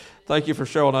Thank you for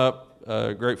showing up.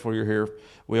 Grateful you're here.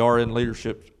 We are in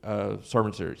leadership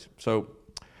sermon series. So,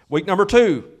 week number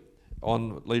 2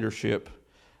 on leadership.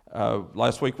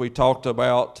 Last week we talked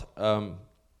about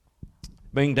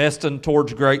being destined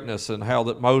towards greatness and how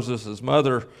that Moses'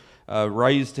 mother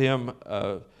raised him,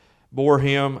 bore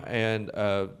him, and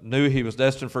knew he was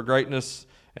destined for greatness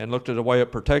and looked at a way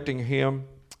of protecting him,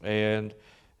 and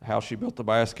how she built the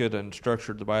basket and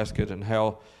structured the basket, and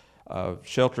how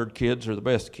sheltered kids are the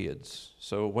best kids.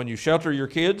 So when you shelter your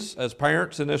kids, as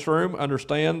parents in this room,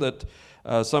 understand that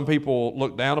some people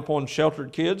look down upon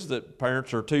sheltered kids, that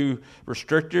parents are too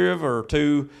restrictive or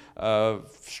too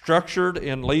structured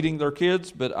in leading their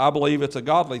kids, but I believe it's a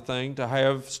godly thing to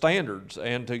have standards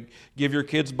and to give your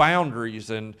kids boundaries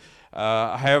and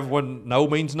have when no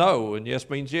means no and yes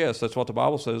means yes. That's what the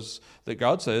Bible says, that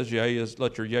God says, yea is,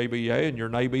 let your yea be yea and your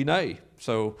nay be nay.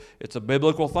 So it's a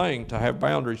biblical thing to have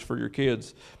boundaries for your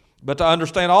kids. But to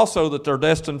understand also that they're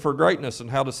destined for greatness and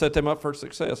how to set them up for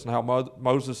success, and how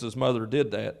Moses' mother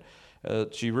did that.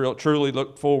 She truly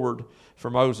looked forward for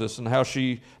Moses, and how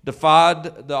she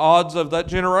defied the odds of that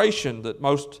generation, that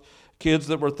most kids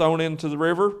that were thrown into the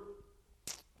river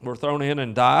were thrown in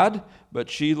and died,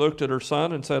 but she looked at her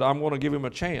son and said, I'm going to give him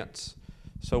a chance.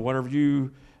 So whenever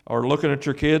you are looking at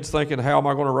your kids thinking, how am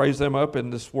I going to raise them up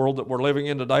in this world that we're living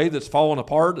in today that's falling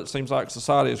apart, it seems like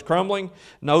society is crumbling,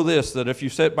 know this, that if you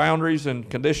set boundaries and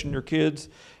condition your kids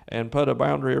and put a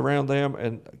boundary around them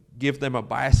and give them a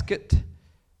basket,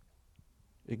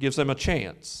 it gives them a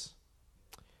chance.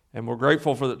 And we're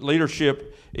grateful for that.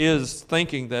 Leadership is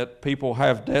thinking that people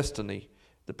have destiny,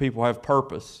 that people have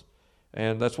purpose.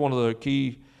 And that's one of the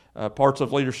key parts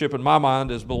of leadership in my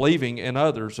mind, is believing in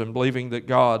others and believing that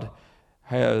God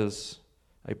has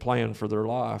a plan for their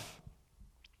life.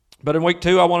 But in week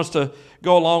 2, I want us to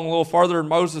go along a little farther in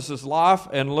Moses' life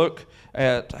and look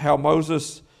at how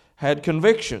Moses had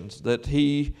convictions, that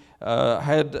he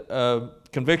had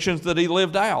convictions that he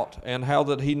lived out, and how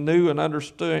that he knew and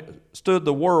understood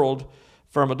the world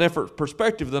from a different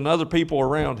perspective than other people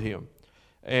around him.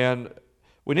 And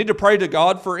we need to pray to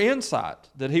God for insight,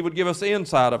 that he would give us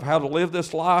insight of how to live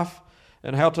this life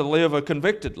and how to live a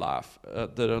convicted life, a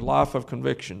life of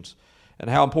convictions, and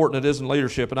how important it is in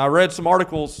leadership. And I read some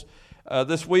articles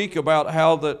this week about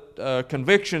how that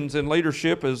convictions in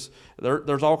leadership is,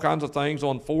 there's all kinds of things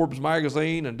on Forbes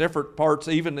magazine and different parts,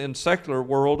 even in secular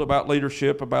world, about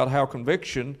leadership, about how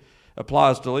conviction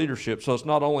applies to leadership. So it's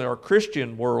not only our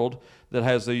Christian world that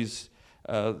has these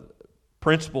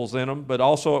principles in them, but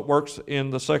also it works in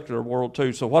the secular world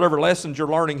too. So whatever lessons you're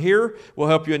learning here will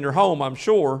help you in your home, I'm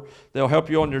sure. They'll help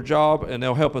you on your job, and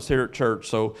they'll help us here at church.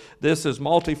 So this is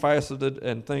multifaceted,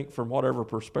 and think from whatever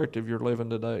perspective you're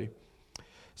living today.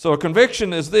 So a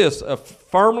conviction is this: a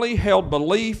firmly held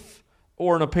belief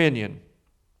or an opinion.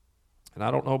 And I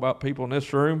don't know about people in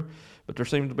this room, but there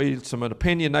seem to be some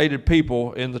opinionated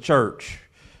people in the church.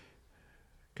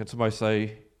 Can somebody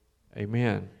say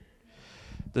amen?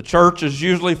 The church is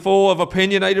usually full of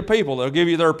opinionated people. They'll give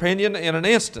you their opinion in an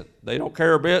instant. They don't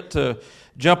care a bit to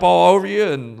jump all over you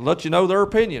and let you know their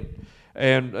opinion.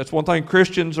 And that's one thing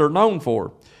Christians are known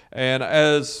for. And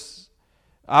as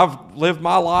I've lived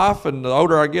my life, and the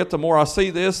older I get, the more I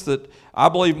see this, that I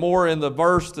believe more in the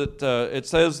verse that it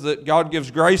says that God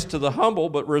gives grace to the humble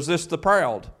but resists the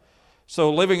proud.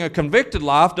 So living a convicted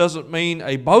life doesn't mean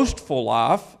a boastful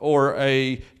life or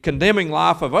a condemning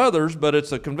life of others, but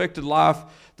it's a convicted life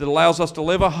that allows us to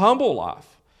live a humble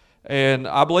life. And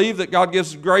I believe that God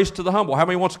gives grace to the humble. How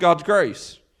many wants God's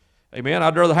grace? Amen.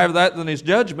 I'd rather have that than his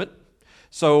judgment.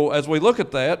 So as we look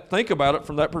at that, think about it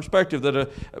from that perspective,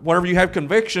 that whenever you have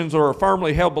convictions or a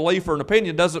firmly held belief or an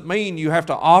opinion, doesn't mean you have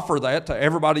to offer that to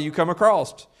everybody you come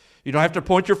across. You don't have to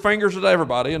point your fingers at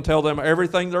everybody and tell them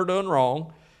everything they're doing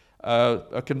wrong.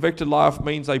 A convicted life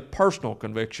means a personal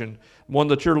conviction, one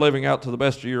that you're living out to the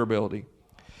best of your ability.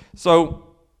 So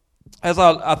as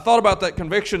I thought about that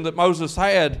conviction that Moses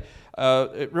had,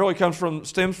 it really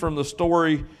stems from the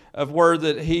story of where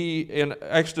that he, in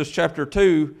Exodus chapter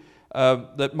 2,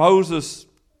 that Moses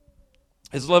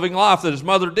is living life, that his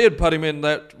mother did put him in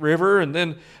that river, and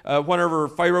then whenever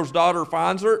Pharaoh's daughter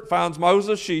finds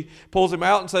Moses, she pulls him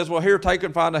out and says, well, here, take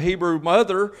and find a Hebrew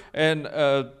mother and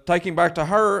take him back to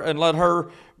her and let her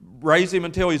raise him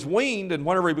until he's weaned, and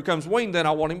whenever he becomes weaned, then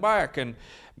I want him back. And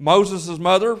Moses'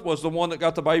 mother was the one that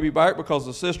got the baby back because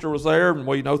the sister was there, and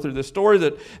we know through this story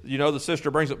that, the sister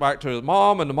brings it back to the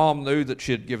mom, and the mom knew that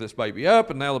she'd give this baby up,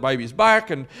 and now the baby's back,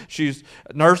 and she's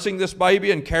nursing this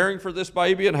baby and caring for this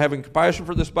baby and having compassion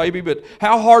for this baby. But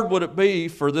how hard would it be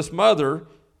for this mother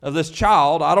of this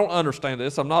child. I don't understand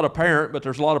this. I'm not a parent, but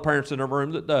there's a lot of parents in the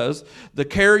room that does. The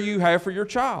care you have for your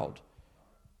child.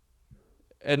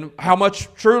 And how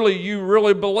much truly you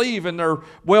really believe in their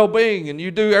well-being, and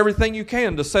you do everything you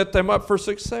can to set them up for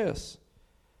success.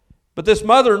 But this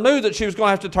mother knew that she was going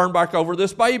to have to turn back over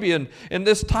this baby. And in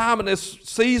this time, in this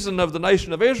season of the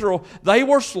nation of Israel, they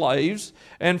were slaves,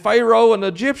 and Pharaoh and the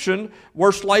Egyptian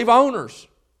were slave owners.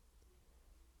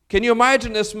 Can you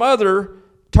imagine this mother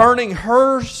turning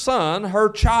her son, her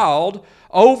child,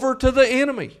 over to the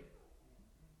enemy?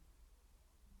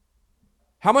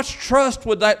 How much trust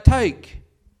would that take?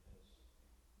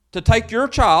 To take your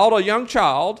child, a young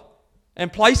child,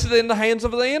 and place it in the hands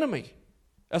of the enemy,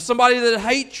 of somebody that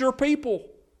hates your people,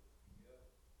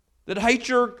 that hates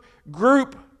your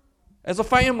group as a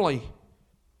family.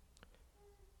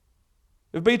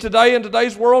 It would be today, in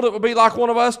today's world, it would be like one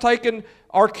of us taking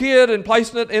our kid and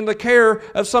placing it in the care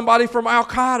of somebody from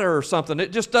Al-Qaeda or something.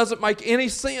 It just doesn't make any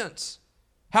sense.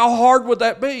 How hard would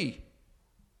that be?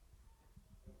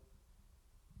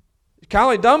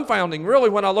 Kind of dumbfounding, really,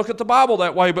 when I look at the Bible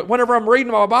that way. But whenever I'm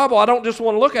reading my Bible, I don't just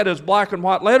want to look at it as black and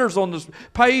white letters on this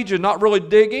page and not really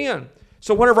dig in.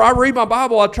 So whenever I read my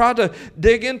Bible, I try to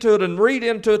dig into it and read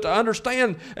into it to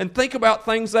understand and think about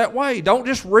things that way. Don't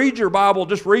just read your Bible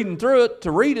just reading through it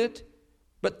to read it,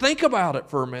 but think about it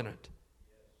for a minute.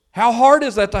 How hard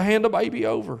is that to hand a baby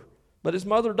over? But his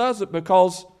mother does it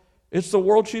because it's the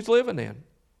world she's living in.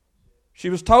 She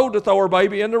was told to throw her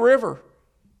baby in the river.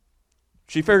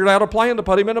 She figured out a plan to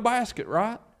put him in a basket,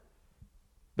 right?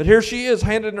 But here she is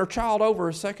handing her child over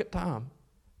a second time.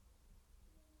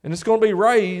 And it's going to be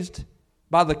raised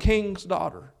by the king's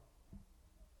daughter.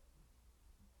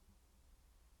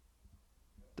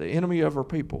 The enemy of her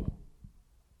people.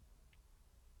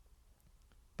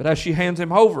 But as she hands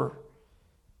him over,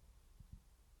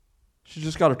 she's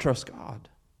just got to trust God.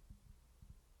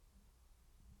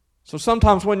 So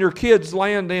sometimes when your kids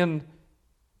land in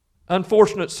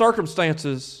unfortunate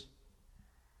circumstances,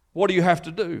 what do you have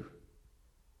to do?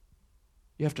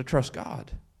 You have to trust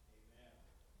God.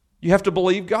 You have to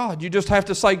believe God. You just have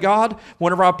to say, God,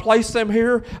 whenever I place them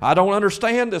here, I don't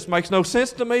understand. This makes no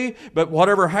sense to me, but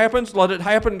whatever happens, let it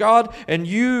happen, God. And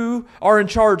you are in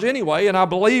charge anyway, and I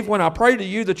believe when I pray to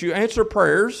you that you answer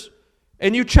prayers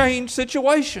and you change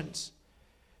situations.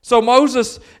 So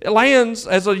Moses lands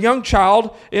as a young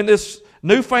child in this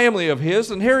new family of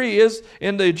his, and here he is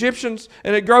in the Egyptians,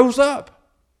 and it grows up.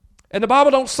 And the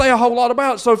Bible don't say a whole lot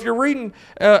about it. So if you're reading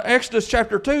Exodus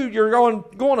chapter 2, you're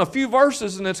going a few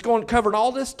verses, and it's covering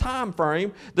all this time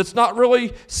frame that's not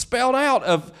really spelled out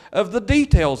of the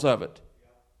details of it.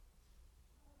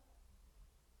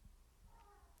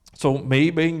 So me,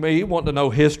 being me, wanting to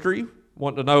know history,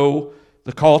 wanting to know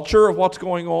the culture of what's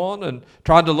going on, and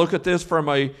trying to look at this from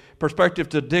a perspective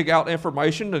to dig out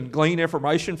information and glean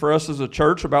information for us as a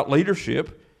church about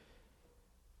leadership.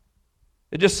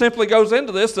 It just simply goes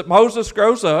into this, that Moses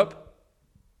grows up,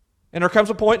 and there comes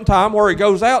a point in time where he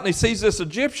goes out and he sees this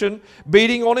Egyptian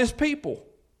beating on his people,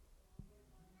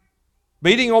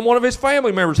 beating on one of his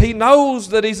family members. He knows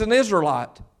that he's an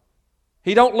Israelite.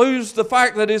 He don't lose the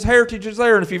fact that his heritage is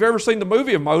there. And if you've ever seen the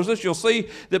movie of Moses, you'll see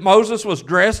that Moses was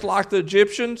dressed like the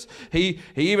Egyptians. He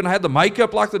even had the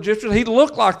makeup like the Egyptians. He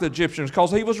looked like the Egyptians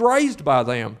because he was raised by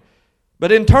them.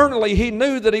 But internally, he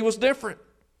knew that he was different.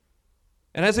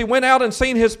 And as he went out and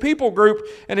seen his people group,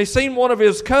 and he seen one of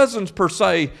his cousins per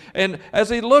se, and as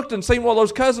he looked and seen one of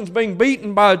those cousins being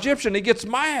beaten by an Egyptian, he gets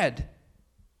mad.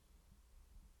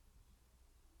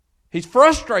 He's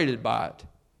frustrated by it.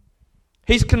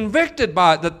 He's convicted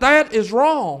by it, that is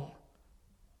wrong.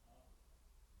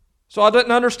 So I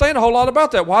didn't understand a whole lot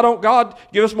about that. Why don't God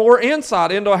give us more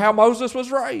insight into how Moses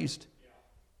was raised?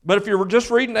 But if you're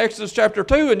just reading Exodus chapter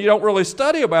 2 and you don't really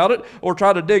study about it or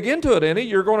try to dig into it any,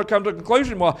 you're going to come to the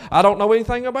conclusion, well, I don't know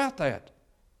anything about that.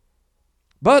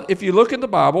 But if you look in the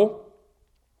Bible,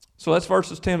 so that's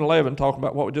verses 10 and 11, talking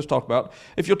about what we just talked about.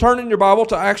 If you'll turn in your Bible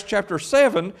to Acts chapter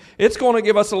 7, it's going to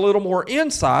give us a little more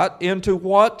insight into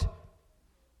what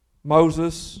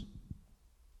Moses,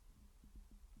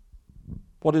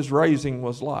 what his raising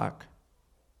was like.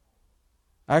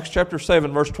 Acts chapter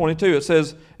 7, verse 22, it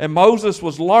says, "And Moses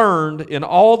was learned in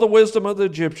all the wisdom of the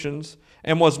Egyptians,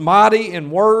 and was mighty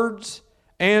in words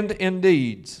and in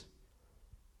deeds."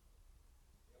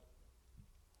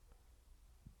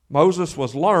 Moses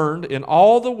was learned in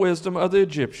all the wisdom of the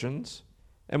Egyptians,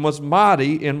 and was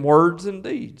mighty in words and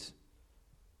deeds.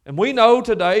 And we know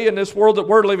today in this world that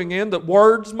we're living in that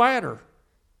words matter.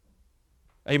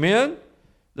 Amen?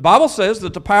 The Bible says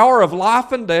that the power of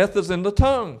life and death is in the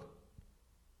tongue.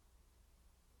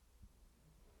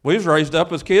 We was raised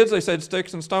up as kids. They said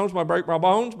sticks and stones might break my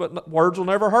bones, but words will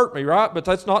never hurt me, right? But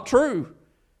that's not true.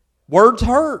 Words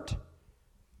hurt.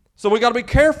 So we got to be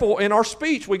careful in our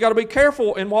speech. We got to be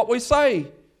careful in what we say.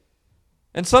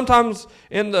 And sometimes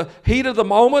in the heat of the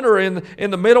moment or in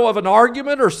the middle of an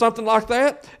argument or something like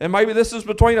that, and maybe this is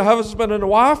between a husband and a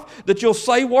wife, that you'll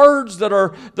say words that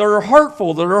are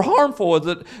hurtful, that are harmful,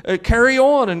 that carry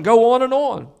on and go on and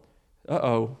on.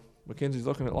 Uh-oh, Mackenzie's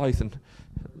looking at Lathan.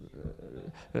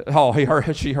 Oh,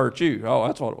 she hurt you. Oh,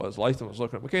 that's what it was. Lathan was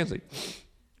looking at Mackenzie.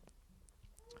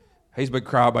 He's a big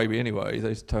crybaby anyway.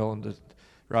 They tell him to,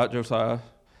 right, Josiah?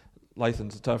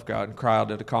 Lathan's a tough guy and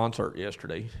cried at a concert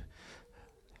yesterday.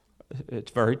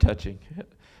 It's very touching.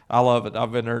 I love it.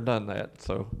 I've been there and done that.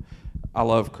 So I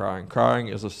love crying. Crying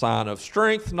is a sign of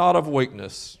strength, not of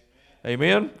weakness.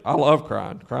 Amen? I love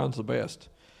crying. Crying's the best.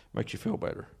 Makes you feel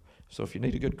better. So if you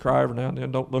need a good cry every now and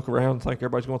then, don't look around and think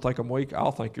everybody's going to think I'm weak.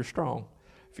 I'll think you're strong.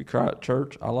 If you cry at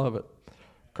church, I love it.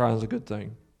 Crying's a good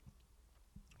thing.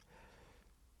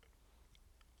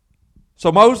 So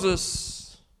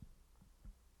Moses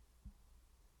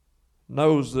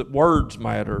knows that words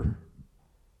matter.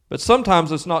 But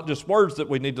sometimes it's not just words that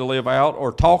we need to live out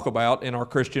or talk about in our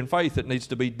Christian faith. It needs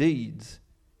to be deeds.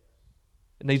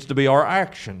 It needs to be our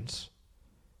actions.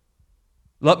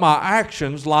 Let my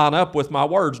actions line up with my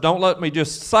words. Don't let me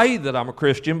just say that I'm a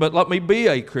Christian, but let me be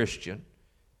a Christian.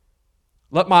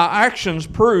 Let my actions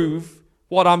prove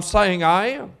what I'm saying I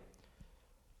am.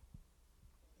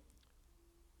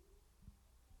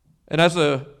 And as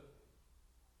a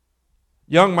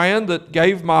young man that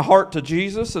gave my heart to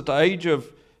Jesus at the age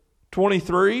of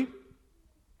 23.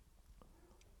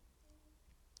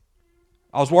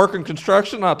 I was working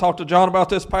construction. I talked to John about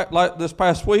this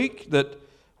past week, that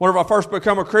whenever I first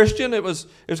become a Christian, it was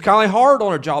kind of hard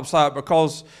on a job site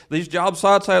because these job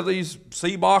sites have these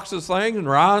C boxes things, and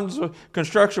Ryan's a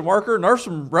construction worker, and there's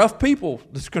some rough people,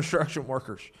 these construction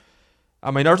workers.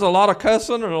 I mean, there's a lot of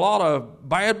cussing and a lot of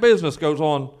bad business goes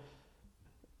on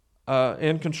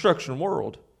in construction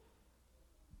world.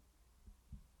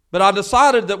 But I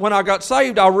decided that when I got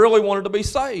saved, I really wanted to be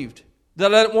saved.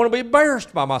 That I didn't want to be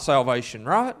embarrassed by my salvation,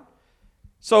 right?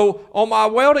 So on my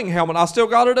welding helmet, I still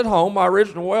got it at home, my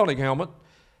original welding helmet.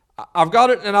 I've got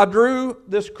it, and I drew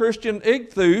this Christian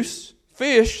ichthus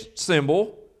fish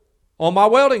symbol on my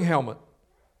welding helmet.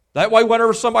 That way,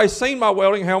 whenever somebody seen my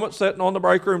welding helmet sitting on the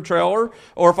break room trailer,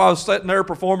 or if I was sitting there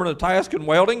performing a task in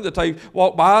welding, that they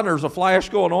walked by and there's a flash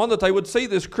going on, that they would see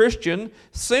this Christian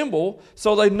symbol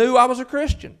so they knew I was a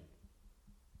Christian.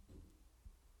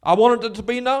 I wanted it to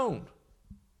be known.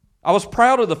 I was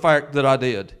proud of the fact that I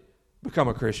did become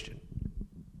a Christian.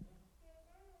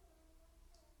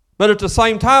 But at the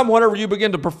same time, whenever you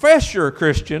begin to profess you're a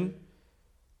Christian,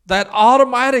 that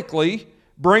automatically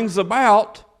brings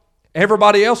about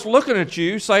everybody else looking at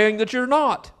you saying that you're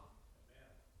not.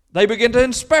 They begin to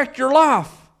inspect your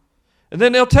life. And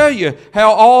then they'll tell you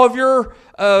how all of your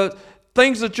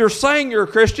things that you're saying you're a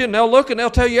Christian, they'll look and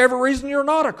they'll tell you every reason you're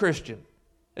not a Christian.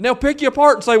 And they'll pick you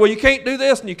apart and say, well, you can't do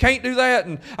this and you can't do that,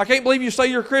 and I can't believe you say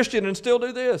you're a Christian and still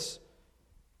do this.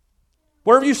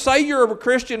 Wherever you say you're a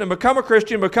Christian and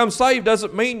become saved,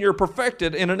 doesn't mean you're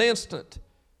perfected in an instant.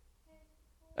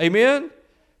 Amen?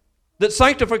 That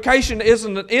sanctification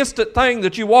isn't an instant thing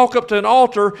that you walk up to an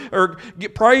altar or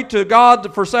pray to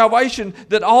God for salvation,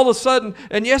 that all of a sudden,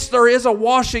 and yes, there is a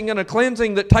washing and a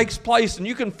cleansing that takes place, and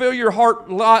you can feel your heart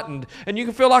lightened, and you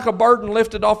can feel like a burden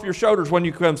lifted off your shoulders when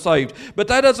you become saved. But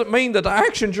that doesn't mean that the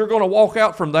actions you're going to walk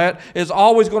out from that is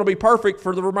always going to be perfect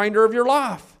for the remainder of your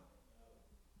life.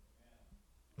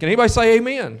 Can anybody say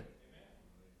amen?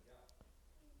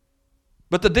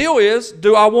 But the deal is,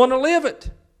 do I want to live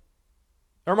it?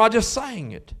 Or am I just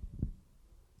saying it?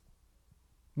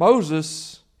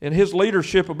 Moses, in his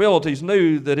leadership abilities,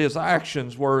 knew that his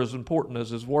actions were as important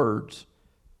as his words.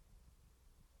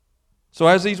 So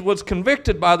as he was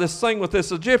convicted by this thing with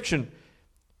this Egyptian,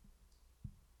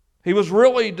 he was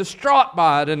really distraught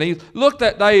by it, and he looked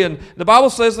that day, and the Bible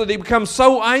says that he becomes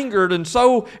so angered and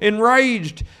so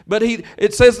enraged, but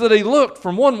it says that he looked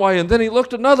from one way, and then he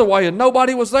looked another way, and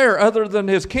nobody was there other than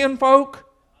his kinfolk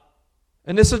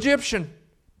and this Egyptian.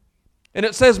 And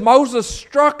it says Moses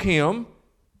struck him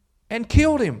and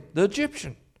killed him, the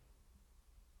Egyptian.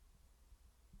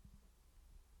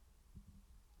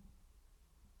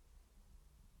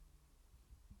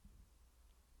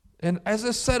 And as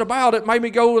this said about it, made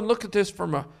me go and look at this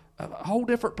from a whole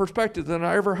different perspective than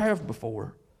I ever have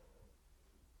before.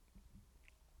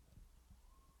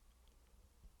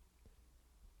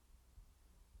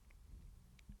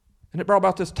 And it brought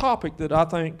about this topic that I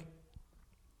think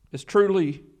is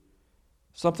truly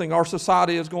something our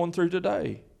society is going through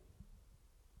today.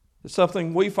 It's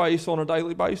something we face on a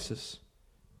daily basis.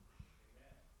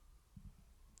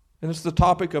 And it's the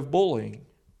topic of bullying.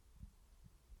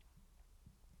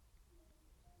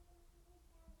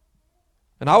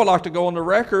 And I would like to go on the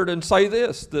record and say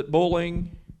this, that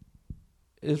bullying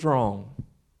is wrong.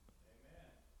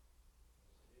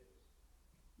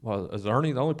 Well, is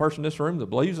Ernie the only person in this room that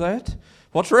believes that?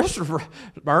 What's the rest of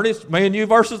Ernie? It's me and you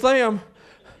versus them.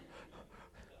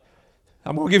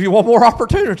 I'm going to give you one more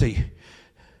opportunity.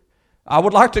 I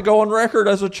would like to go on record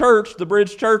as a church, the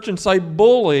Bridge Church, and say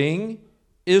bullying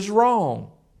is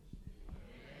wrong.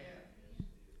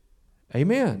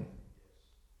 Amen.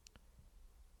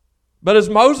 But as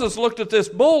Moses looked at this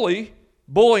bully,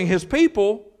 bullying his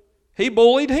people, he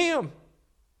bullied him.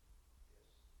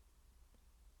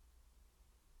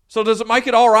 So does it make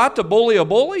it all right to bully a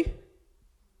bully?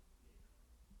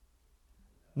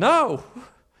 No.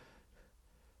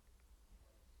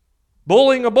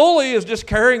 Bullying a bully is just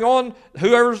carrying on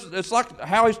it's like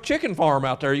Howie's chicken farm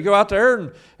out there. You go out there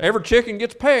and every chicken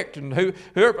gets pecked, and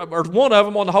there's one of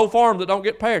them on the whole farm that don't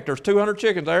get pecked. There's 200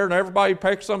 chickens there, and everybody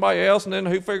pecks somebody else, and then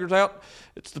who figures out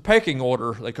it's the pecking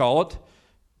order, they call it.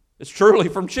 It's truly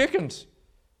from chickens.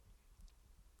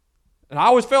 And I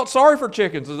always felt sorry for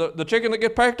chickens. The chicken that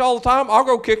get pecked all the time, I'll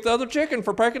go kick the other chicken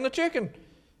for pecking the chicken.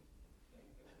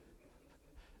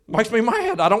 Makes me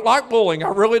mad. I don't like bullying. I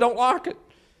really don't like it.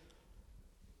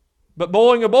 But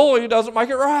bullying a bully doesn't make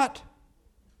it right.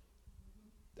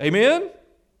 Amen?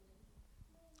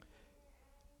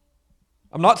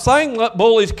 I'm not saying let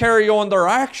bullies carry on their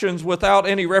actions without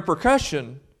any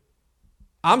repercussion.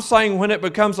 I'm saying when it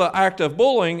becomes an act of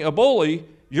bullying, a bully,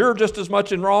 you're just as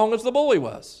much in wrong as the bully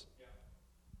was.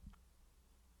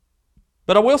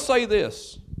 But I will say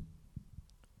this.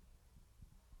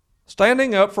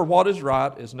 Standing up for what is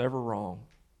right is never wrong.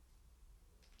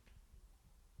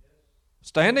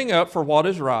 Standing up for what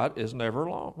is right is never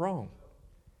wrong.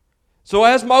 So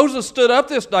as Moses stood up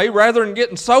this day, rather than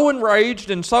getting so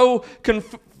enraged and so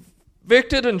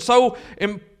convicted and so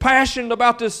impassioned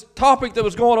about this topic that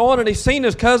was going on, and he seen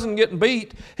his cousin getting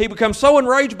beat, he becomes so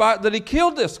enraged by it that he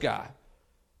killed this guy.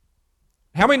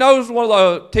 How many knows one of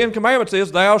the 10 Commandments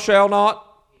is, thou shalt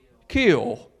not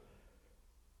kill?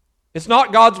 It's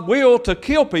not God's will to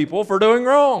kill people for doing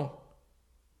wrong.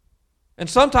 And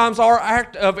sometimes our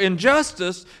act of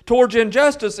injustice towards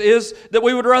injustice is that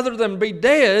we would rather them be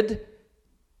dead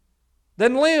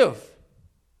than live.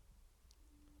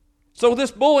 So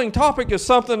this bullying topic is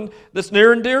something that's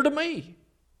near and dear to me.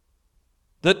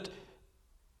 That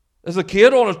as a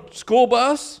kid on a school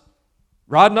bus,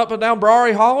 riding up and down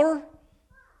Briary Holler,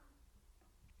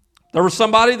 there was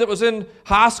somebody that was in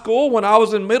high school when I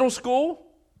was in middle school,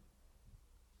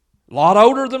 a lot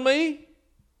older than me.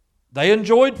 They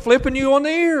enjoyed flipping you on the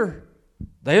ear.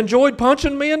 They enjoyed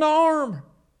punching me in the arm.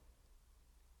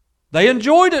 They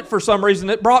enjoyed it for some reason.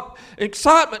 It brought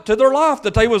excitement to their life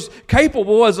that they was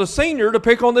capable as a senior to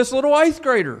pick on this little 8th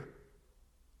grader.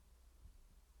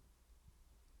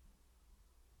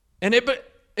 And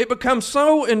it becomes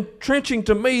so entrenching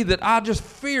to me that I just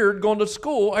feared going to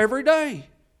school every day.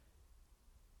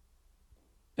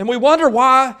 And we wonder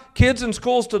why kids in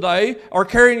schools today are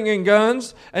carrying in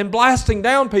guns and blasting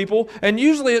down people, and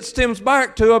usually it stems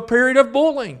back to a period of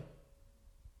bullying.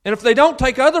 And if they don't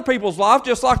take other people's life,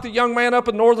 just like the young man up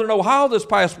in northern Ohio this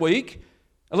past week,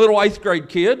 a little 8th grade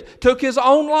kid, took his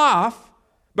own life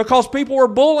because people were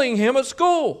bullying him at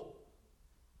school.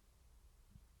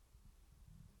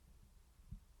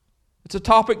 It's a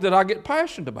topic that I get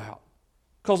passionate about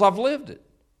because I've lived it.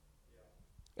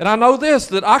 And I know this,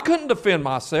 that I couldn't defend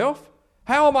myself.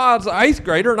 How am I as an 8th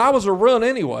grader? And I was a run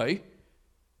anyway.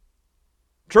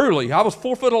 Truly, I was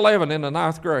 4'11" in the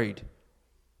 9th grade.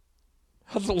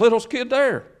 I was the littlest kid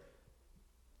there.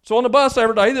 So on the bus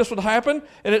every day this would happen,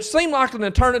 and it seemed like an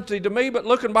eternity to me, but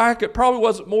looking back, it probably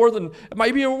wasn't more than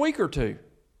maybe a week or two.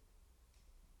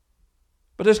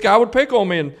 But this guy would pick on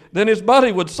me, and then his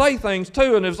buddy would say things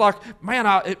too, and it was like, man,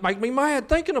 it made me mad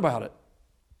thinking about it.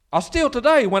 I still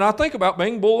today, when I think about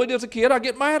being bullied as a kid, I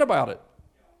get mad about it.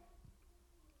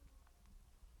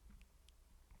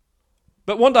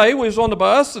 But one day we was on the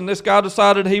bus, and this guy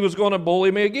decided he was going to bully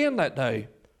me again that day.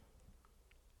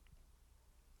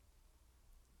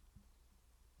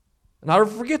 And I'll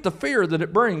never forget the fear that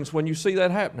it brings when you see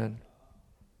that happening.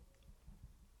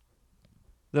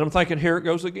 Then I'm thinking, here it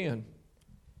goes again.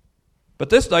 But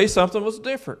this day something was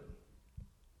different.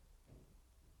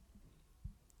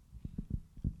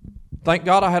 Thank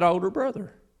God I had an older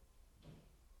brother.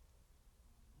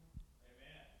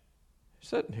 Amen.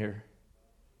 Sitting here.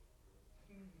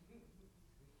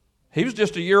 He was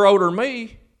just a year older than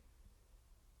me.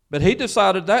 But he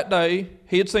decided that day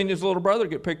he had seen his little brother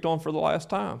get picked on for the last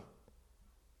time.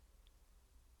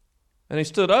 And he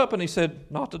stood up and he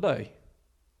said, not today.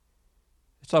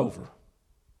 It's over.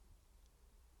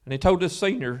 And he told this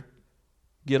senior,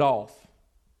 get off.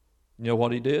 You know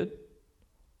what he did?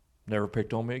 Never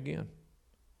picked on me again.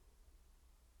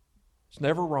 It's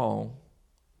never wrong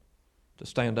to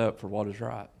stand up for what is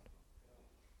right.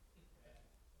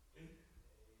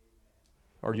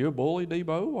 Are you a bully,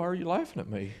 Debo? Why are you laughing at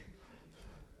me?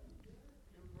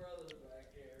 Your brother's back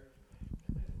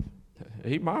here.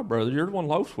 He's my brother. You're the one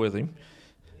loafs with him.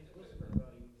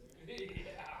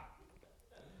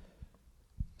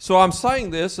 So I'm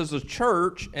saying this as a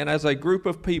church and as a group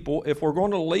of people. If we're going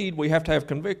to lead, we have to have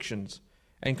convictions.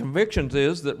 And convictions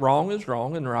is that wrong is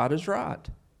wrong and right is right.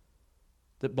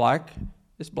 That black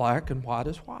is black and white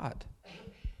is white.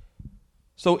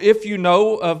 So if you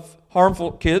know of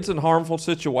harmful kids in harmful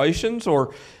situations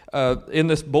or in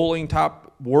this bullying type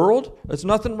world, there's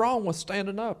nothing wrong with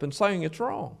standing up and saying it's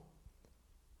wrong.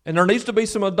 And there needs to be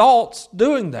some adults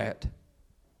doing that.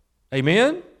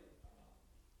 Amen?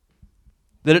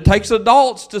 That it takes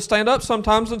adults to stand up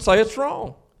sometimes and say it's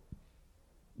wrong.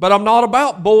 But I'm not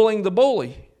about bullying the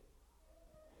bully.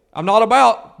 I'm not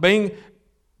about being,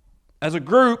 as a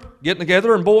group, getting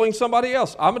together and bullying somebody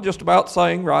else. I'm just about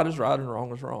saying right is right and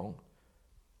wrong is wrong.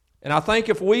 And I think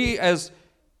if we as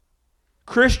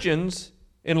Christians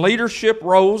in leadership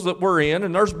roles that we're in,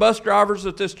 and there's bus drivers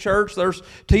at this church, there's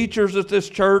teachers at this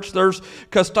church, there's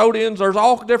custodians, there's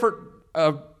all different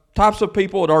types of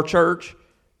people at our church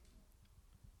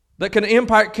that can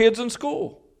impact kids in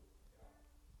school.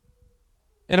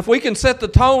 And if we can set the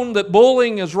tone that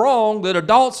bullying is wrong, that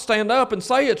adults stand up and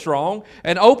say it's wrong,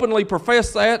 and openly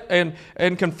profess that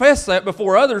and confess that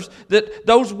before others, that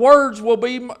those words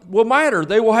will matter.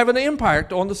 They will have an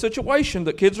impact on the situation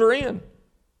that kids are in.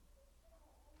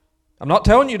 I'm not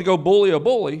telling you to go bully a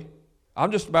bully.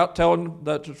 I'm just about telling them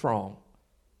that it's wrong.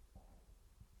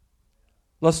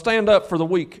 Let's stand up for the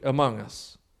weak among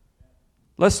us.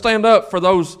 Let's stand up for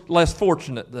those less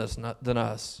fortunate than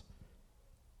us.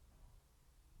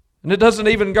 And it doesn't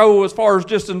even go as far as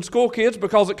just in school kids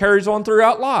because it carries on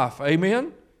throughout life.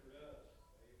 Amen?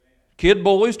 Kid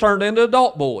bullies turned into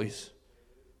adult bullies.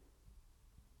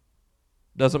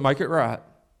 Doesn't make it right.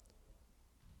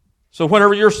 So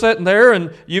whenever you're sitting there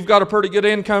and you've got a pretty good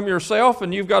income yourself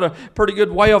and you've got a pretty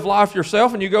good way of life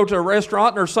yourself and you go to a restaurant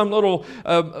and there's some little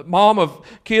mom of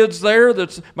kids there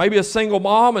that's maybe a single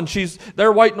mom and she's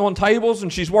there waiting on tables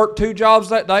and she's worked 2 jobs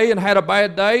that day and had a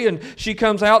bad day and she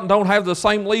comes out and don't have the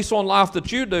same lease on life that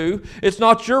you do, it's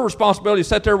not your responsibility to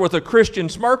sit there with a Christian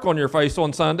smirk on your face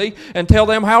on Sunday and tell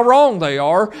them how wrong they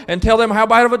are and tell them how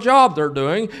bad of a job they're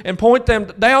doing and point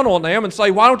them down on them and say,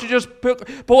 why don't you just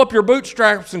pull up your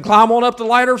bootstraps and climb on up the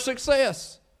ladder of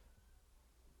success?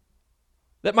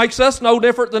 That makes us no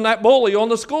different than that bully on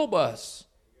the school bus.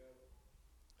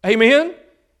 Amen?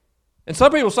 And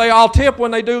some people say, I'll tip when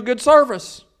they do a good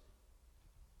service.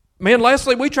 Me and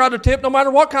Leslie, we try to tip no matter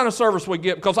what kind of service we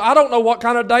get because I don't know what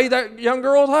kind of day that young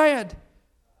girl's had.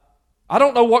 I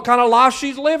don't know what kind of life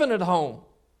she's living at home.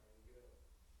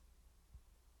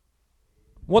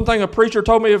 One thing a preacher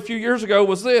told me a few years ago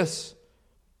was this.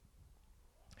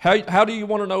 How do you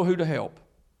want to know who to help?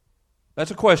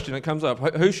 That's a question that comes up.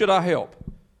 Who should I help?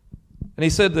 And he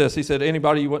said this. He said,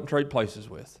 anybody you wouldn't trade places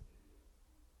with.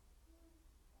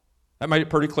 That made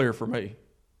it pretty clear for me.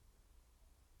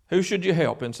 Who should you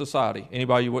help in society?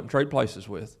 Anybody you wouldn't trade places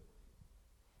with.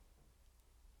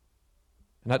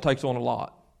 And that takes on a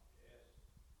lot.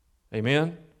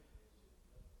 Amen?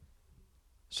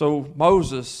 So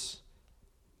Moses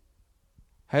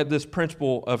had this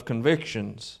principle of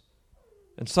convictions.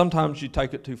 And sometimes you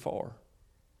take it too far.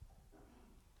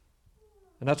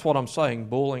 And that's what I'm saying.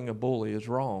 Bullying a bully is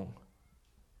wrong.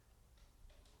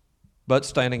 But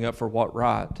standing up for what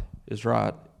is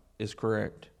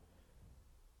correct.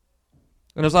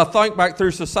 And as I think back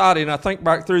through society and I think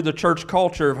back through the church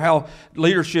culture of how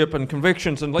leadership and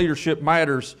convictions and leadership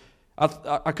matters,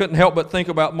 I couldn't help but think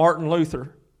about Martin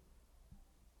Luther.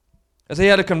 As he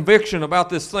had a conviction about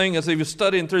this thing as he was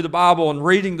studying through the Bible and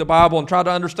reading the Bible and trying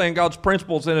to understand God's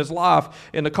principles in his life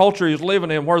in the culture he was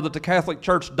living in where the Catholic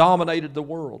Church dominated the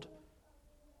world.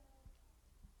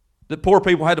 That poor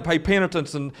people had to pay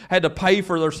penitence and had to pay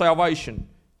for their salvation.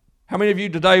 How many of you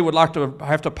today would like to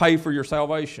have to pay for your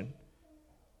salvation?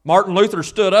 Martin Luther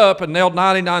stood up and nailed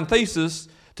 99 theses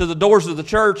to the doors of the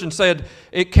church and said,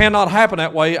 it cannot happen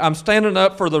that way. I'm standing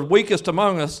up for the weakest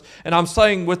among us, and I'm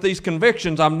saying with these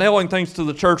convictions, I'm nailing things to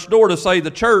the church door to say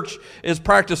the church is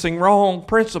practicing wrong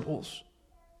principles.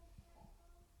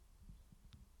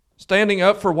 Standing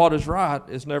up for what is right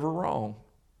is never wrong.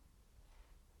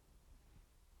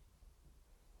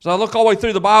 So I look all the way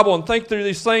through the Bible and think through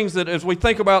these things, that as we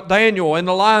think about Daniel in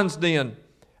the lion's den,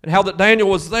 and how that Daniel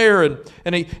was there,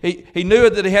 and he knew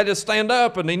that he had to stand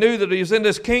up, and he knew that he was in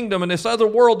this kingdom and this other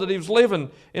world, that he was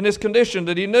living in this condition,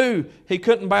 that he knew he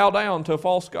couldn't bow down to a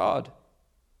false god.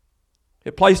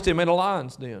 It placed him in a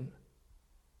lion's den.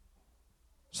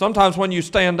 Sometimes when you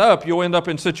stand up, you'll end up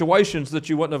in situations that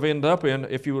you wouldn't have ended up in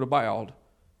if you would have bowed.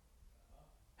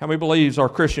 How many believes our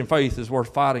Christian faith is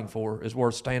worth fighting for, is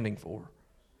worth standing for,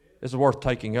 is worth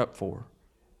taking up for?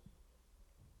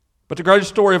 But the greatest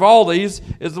story of all these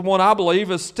is the one I believe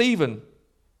is Stephen.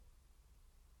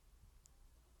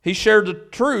 He shared the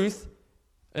truth,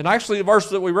 and actually the verse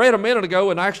that we read a minute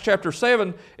ago in Acts chapter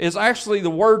 7 is actually the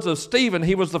words of Stephen.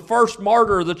 He was the first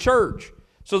martyr of the church.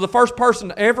 So the first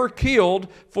person ever killed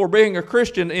for being a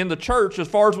Christian in the church, as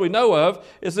far as we know of,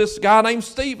 is this guy named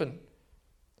Stephen.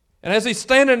 And as he's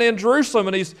standing in Jerusalem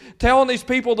and he's telling these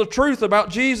people the truth about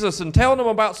Jesus and telling them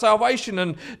about salvation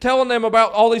and telling them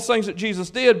about all these things that Jesus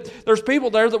did, there's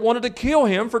people there that wanted to kill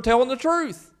him for telling the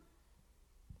truth.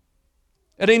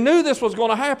 And he knew this was going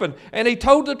to happen, and he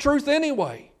told the truth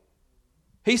anyway.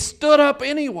 He stood up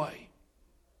anyway.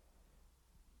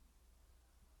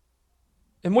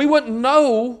 And we wouldn't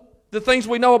know the things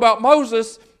we know about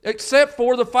Moses except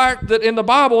for the fact that in the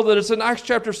Bible, that it's in Acts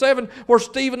chapter 7, where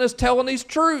Stephen is telling these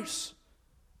truths.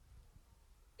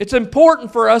 It's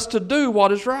important for us to do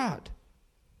what is right.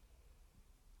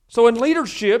 So in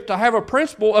leadership, to have a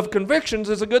principle of convictions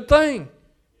is a good thing.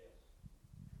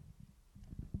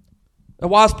 A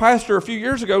wise pastor a few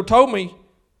years ago told me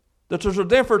that there's a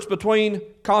difference between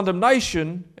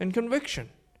condemnation and conviction.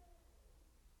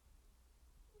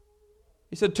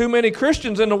 He said, too many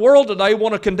Christians in the world today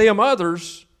want to condemn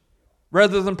others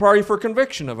rather than pray for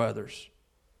conviction of others.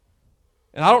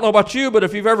 And I don't know about you, but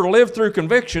if you've ever lived through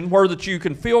conviction, where that you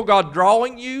can feel God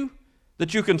drawing you,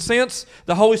 that you can sense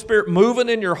the Holy Spirit moving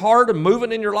in your heart and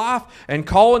moving in your life and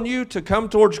calling you to come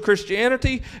towards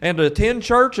Christianity and to attend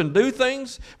church and do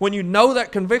things, when you know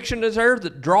that conviction is there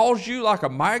that draws you like a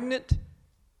magnet,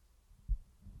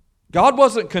 God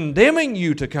wasn't condemning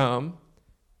you to come.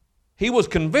 He was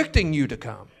convicting you to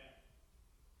come.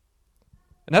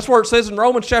 And that's where it says in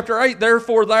Romans chapter 8,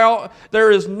 therefore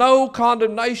there is no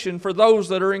condemnation for those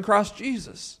that are in Christ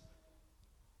Jesus.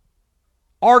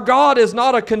 Our God is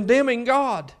not a condemning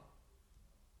God,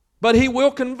 but He will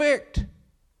convict.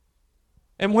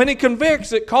 And when He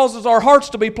convicts, it causes our hearts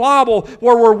to be pliable,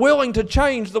 where we're willing to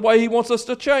change the way He wants us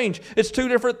to change. It's two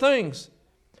different things.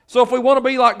 So if we want to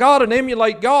be like God and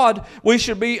emulate God, we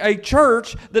should be a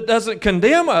church that doesn't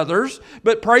condemn others,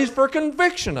 but prays for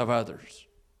conviction of others.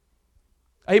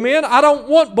 Amen? I don't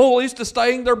want bullies to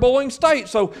stay in their bullying state.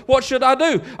 So what should I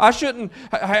do? I shouldn't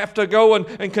have to go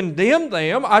and condemn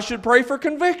them. I should pray for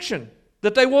conviction,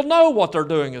 that they will know what they're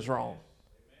doing is wrong.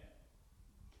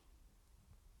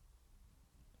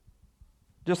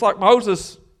 Just like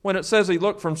Moses, when it says he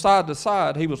looked from side to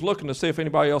side, he was looking to see if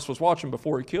anybody else was watching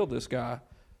before he killed this guy.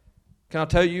 Can I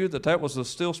tell you that was the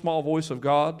still small voice of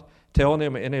God telling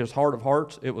him in his heart of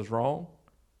hearts it was wrong?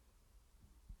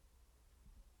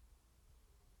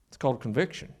 It's called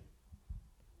conviction.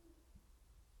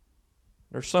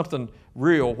 There's something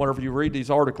real whenever you read these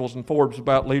articles in Forbes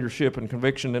about leadership and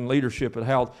conviction and leadership, and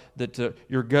how that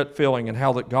your gut feeling and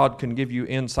how that God can give you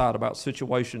insight about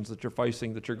situations that you're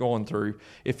facing, that you're going through.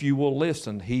 If you will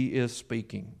listen, He is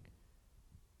speaking.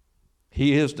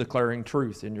 He is declaring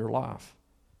truth in your life.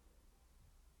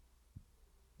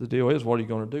 The deal is, what are you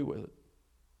going to do with it?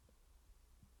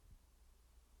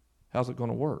 How's it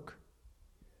going to work?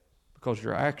 Because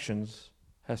your actions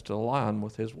has to align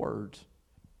with His words.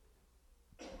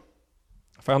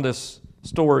 I found this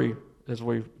story as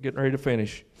we're getting ready to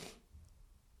finish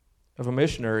of a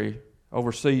missionary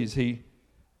overseas. He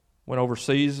went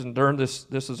overseas, and during this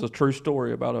is a true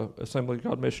story about an Assembly of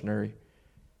God missionary.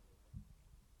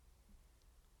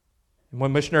 And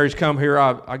when missionaries come here,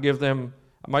 I give them,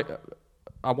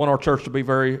 I want our church to be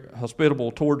very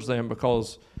hospitable towards them,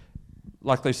 because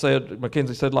like they said,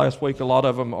 Mackenzie said last week, a lot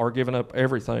of them are giving up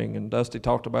everything. And Dusty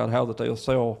talked about how that they'll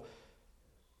sell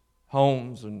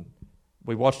homes. And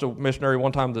we watched a missionary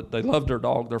one time that they loved their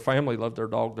dog, their family loved their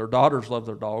dog, their daughters loved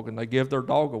their dog, and they give their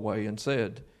dog away and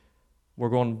said, we're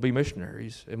going to be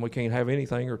missionaries, and we can't have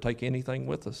anything or take anything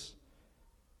with us.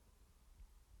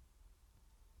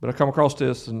 But I come across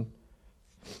this, and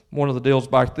one of the deals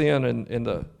back then,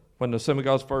 when the Assembly of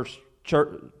God's first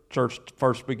church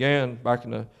first began back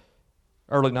in the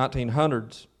early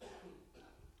 1900s,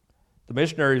 the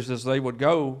missionaries, as they would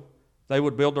go, they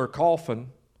would build their coffin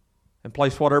and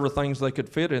place whatever things they could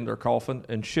fit in their coffin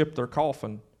and ship their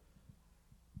coffin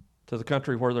to the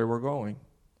country where they were going.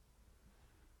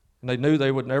 And they knew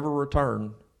they would never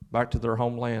return back to their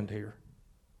homeland here.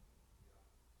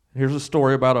 Here's a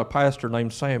story about a pastor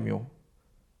named Samuel.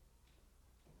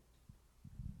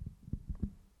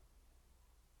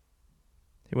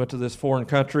 He went to this foreign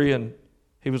country, and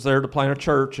he was there to plant a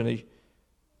church, and he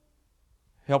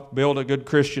helped build a good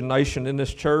Christian nation in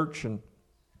this church. And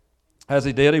as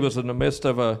he did, he was in the midst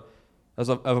of a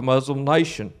Muslim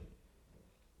nation.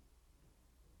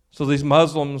 So these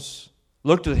Muslims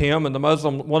looked at him, and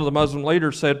one of the Muslim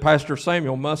leaders said, "Pastor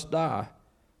Samuel must die."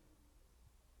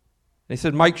 And he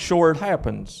said, "Make sure it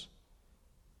happens."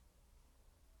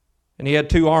 And he had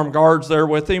 2 armed guards there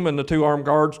with him, and the 2 armed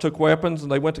guards took weapons,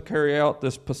 and they went to carry out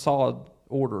this Passad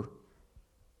order.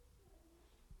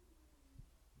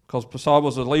 Because Passad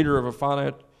was a leader of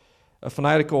a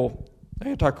fanatical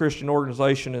anti-Christian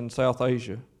organization in South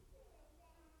Asia.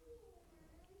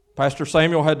 Pastor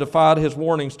Samuel had defied his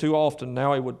warnings too often.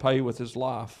 Now he would pay with his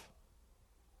life.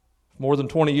 For more than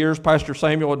 20 years, Pastor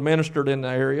Samuel had ministered in the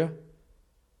area.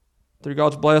 Through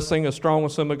God's blessing, a strong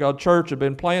Assembly of God church had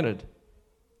been planted.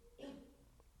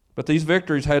 But these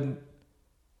victories had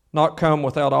not come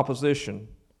without opposition.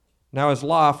 Now his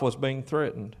life was being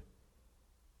threatened.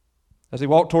 As he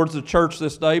walked towards the church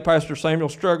this day, Pastor Samuel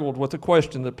struggled with the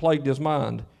question that plagued his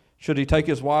mind. Should he take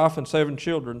his wife and 7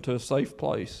 children to a safe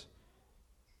place?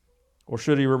 Or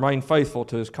should he remain faithful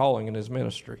to his calling and his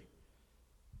ministry?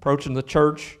 Approaching the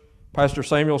church, Pastor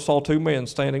Samuel saw 2 men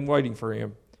standing waiting for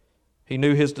him. He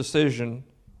knew his decision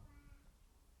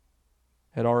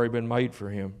had already been made for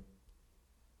him.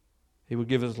 He would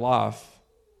give his life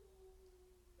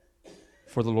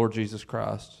for the Lord Jesus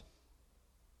Christ.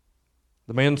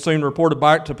 The men soon reported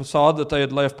back to Passad that they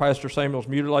had left Pastor Samuel's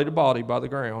mutilated body by the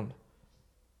ground.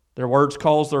 Their words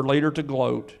caused their leader to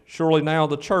gloat. Surely now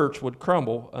the church would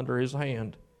crumble under his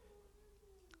hand.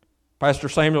 Pastor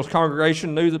Samuel's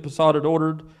congregation knew that Passad had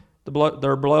ordered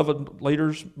their beloved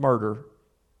leader's murder.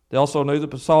 They also knew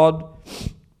that Passad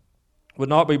would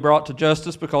not be brought to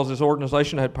justice because his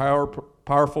organization had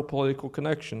powerful political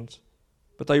connections.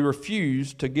 But they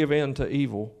refused to give in to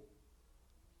evil.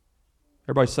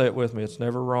 Everybody say it with me. It's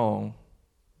never wrong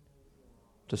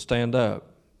to stand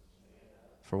up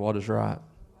for what is right.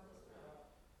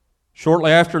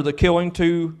 Shortly after the killing,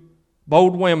 2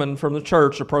 bold women from the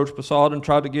church approached Passad and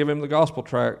tried to give him the gospel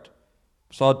tract.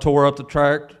 Passad tore up the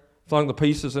tract, flung the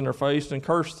pieces in their face, and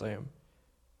cursed them.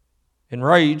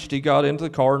 Enraged, he got into the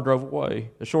car and drove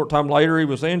away. A short time later, he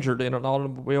was injured in an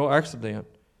automobile accident.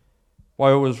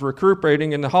 While he was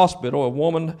recuperating in the hospital, a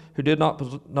woman who did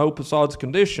not know Passad's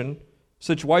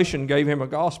situation gave him a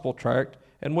gospel tract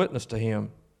and witnessed to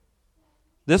him.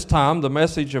 This time, the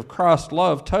message of Christ's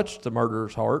love touched the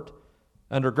murderer's heart.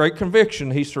 Under great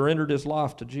conviction, he surrendered his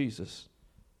life to Jesus.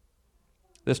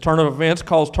 This turn of events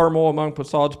caused turmoil among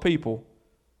Passad's people.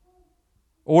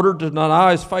 Ordered to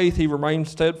deny his faith, he remained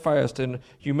steadfast. In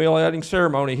humiliating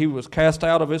ceremony, he was cast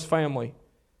out of his family.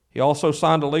 He also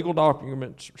signed a legal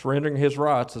document surrendering his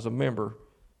rights as a member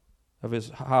of his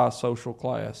high social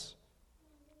class.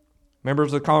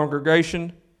 Members of the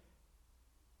congregation,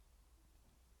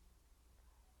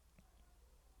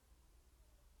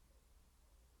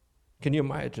 can you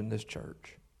imagine this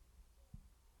church?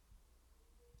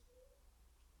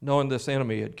 Knowing this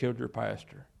enemy had killed your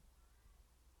pastor,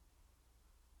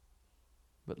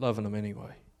 but loving him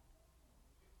anyway.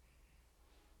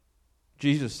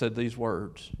 Jesus said these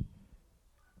words,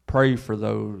 "Pray for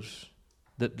those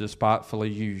that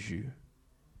despitefully use you.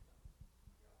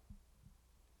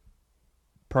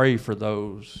 Pray for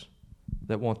those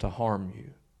that want to harm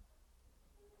you."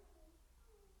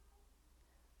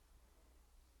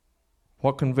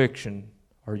 What conviction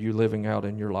are you living out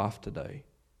in your life today?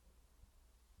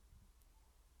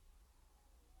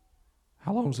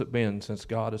 How long has it been since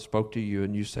God has spoke to you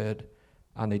and you said,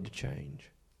 "I need to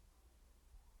change"?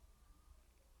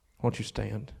 Won't you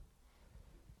stand?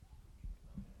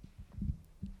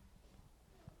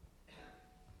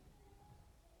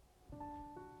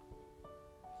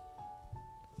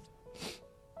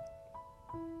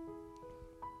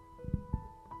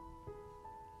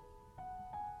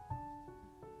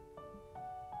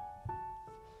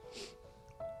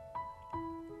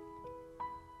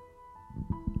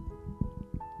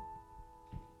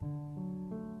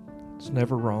 It's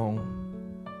never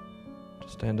wrong to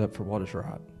stand up for what is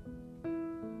right. I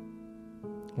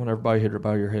want everybody here to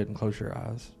bow your head and close your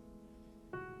eyes.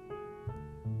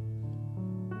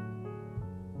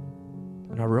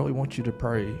 And I really want you to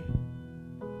pray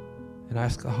and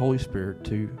ask the Holy Spirit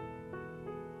to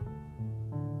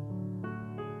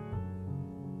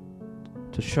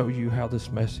to show you how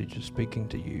this message is speaking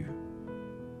to you.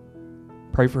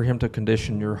 Pray for Him to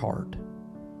condition your heart.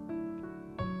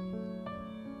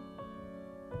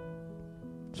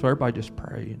 So everybody just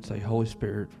pray and say, Holy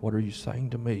Spirit, what are you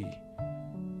saying to me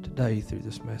today through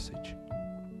this message?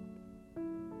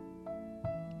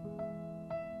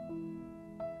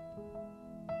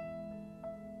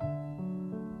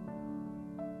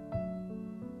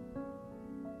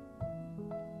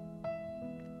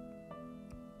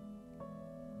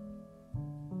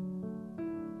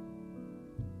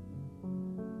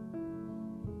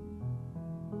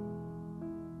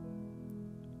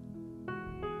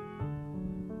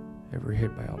 Every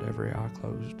head bowed, every eye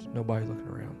closed, nobody looking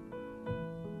around.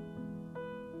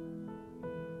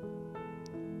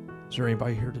 Is there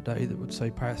anybody here today that would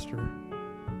say, Pastor,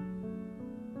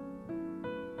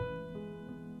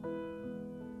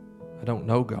 I don't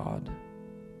know God.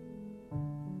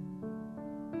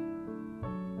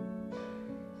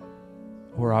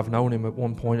 Or I've known Him at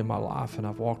one point in my life and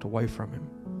I've walked away from Him.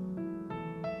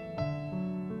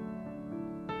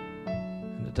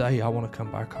 And today I want to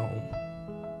come back home.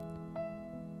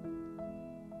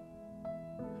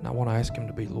 And I want to ask Him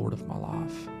to be Lord of my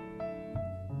life.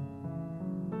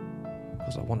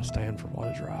 Because I want to stand for what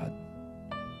is right.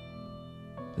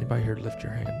 Anybody here to lift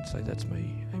your hand and say, that's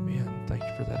me? Amen. Thank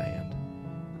you for that hand.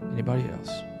 Anybody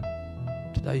else?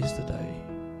 Today's the day.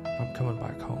 I'm coming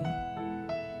back home.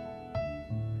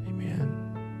 Amen.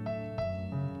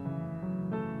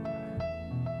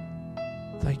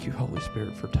 Thank you, Holy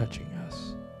Spirit, for touching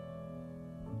us.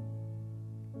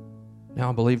 Now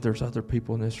I believe there's other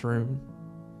people in this room.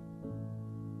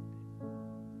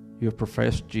 You have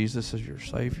professed Jesus as your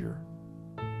Savior.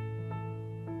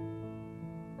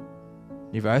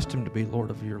 You've asked Him to be Lord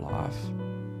of your life.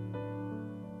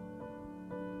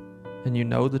 And you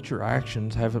know that your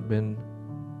actions haven't been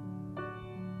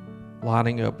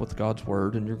lining up with God's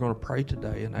Word, and you're going to pray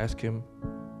today and ask Him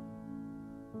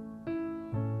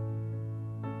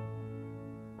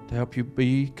to help you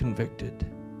be convicted,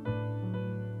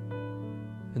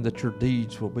 and that your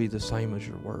deeds will be the same as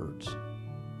your words.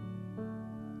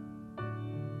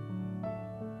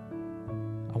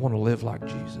 I want to live like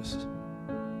Jesus. Is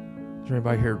there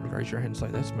anybody here? Raise your hand and say,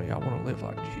 that's me. I want to live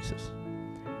like Jesus.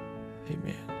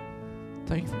 Amen.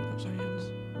 Thank you for those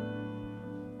hands.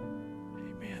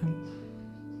 Amen.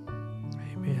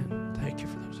 Amen. Thank you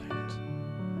for those hands.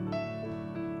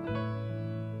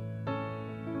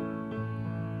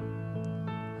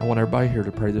 I want everybody here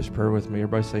to pray this prayer with me.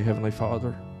 Everybody say, Heavenly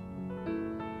Father,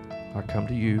 I come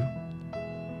to you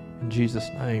in Jesus'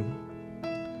 name.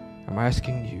 I'm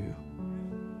asking you,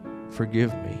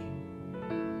 forgive me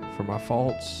for my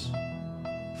faults,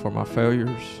 for my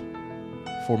failures,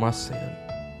 for my sin.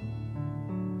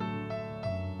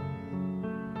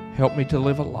 Help me to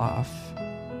live a life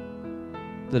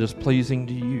that is pleasing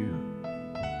to you.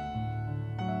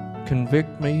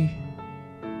 Convict me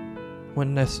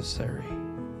when necessary.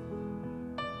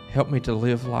 Help me to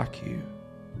live like you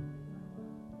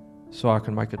so I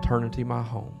can make eternity my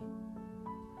home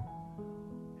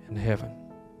in heaven.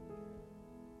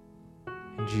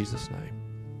 In Jesus' name.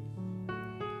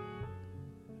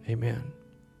 Amen.